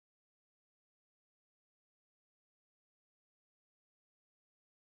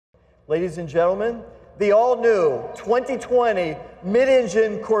Ladies and gentlemen, the all-new 2020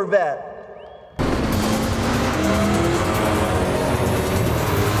 Mid-Engine Corvette.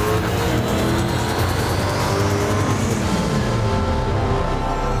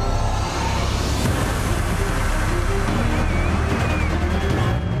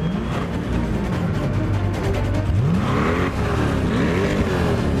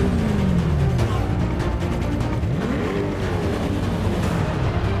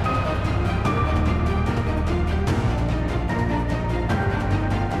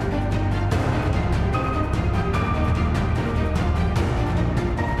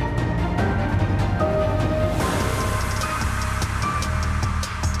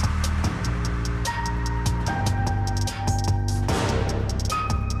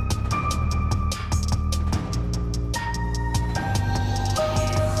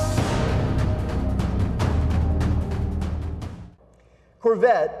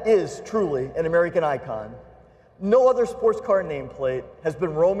 Corvette is truly an American icon. No other sports car nameplate has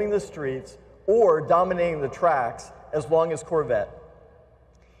been roaming the streets or dominating the tracks as long as Corvette.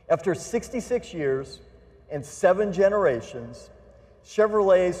 After 66 years and 7 generations,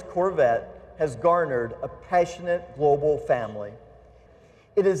 Chevrolet's Corvette has garnered a passionate global family.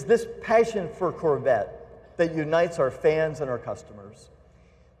 It is this passion for Corvette that unites our fans and our customers.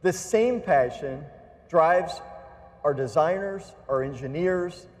 This same passion drives our designers, our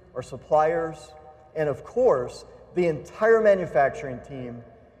engineers, our suppliers, and of course, the entire manufacturing team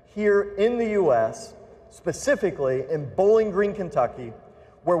here in the U.S., specifically in Bowling Green, Kentucky,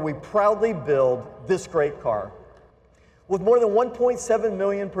 where we proudly build this great car. With more than 1.7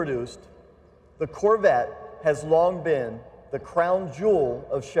 million produced, the Corvette has long been the crown jewel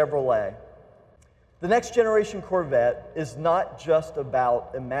of Chevrolet. The next generation Corvette is not just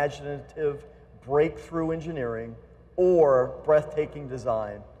about imaginative breakthrough engineering or breathtaking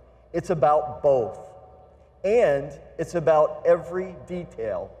design. It's about both. And it's about every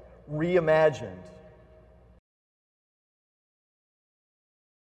detail reimagined.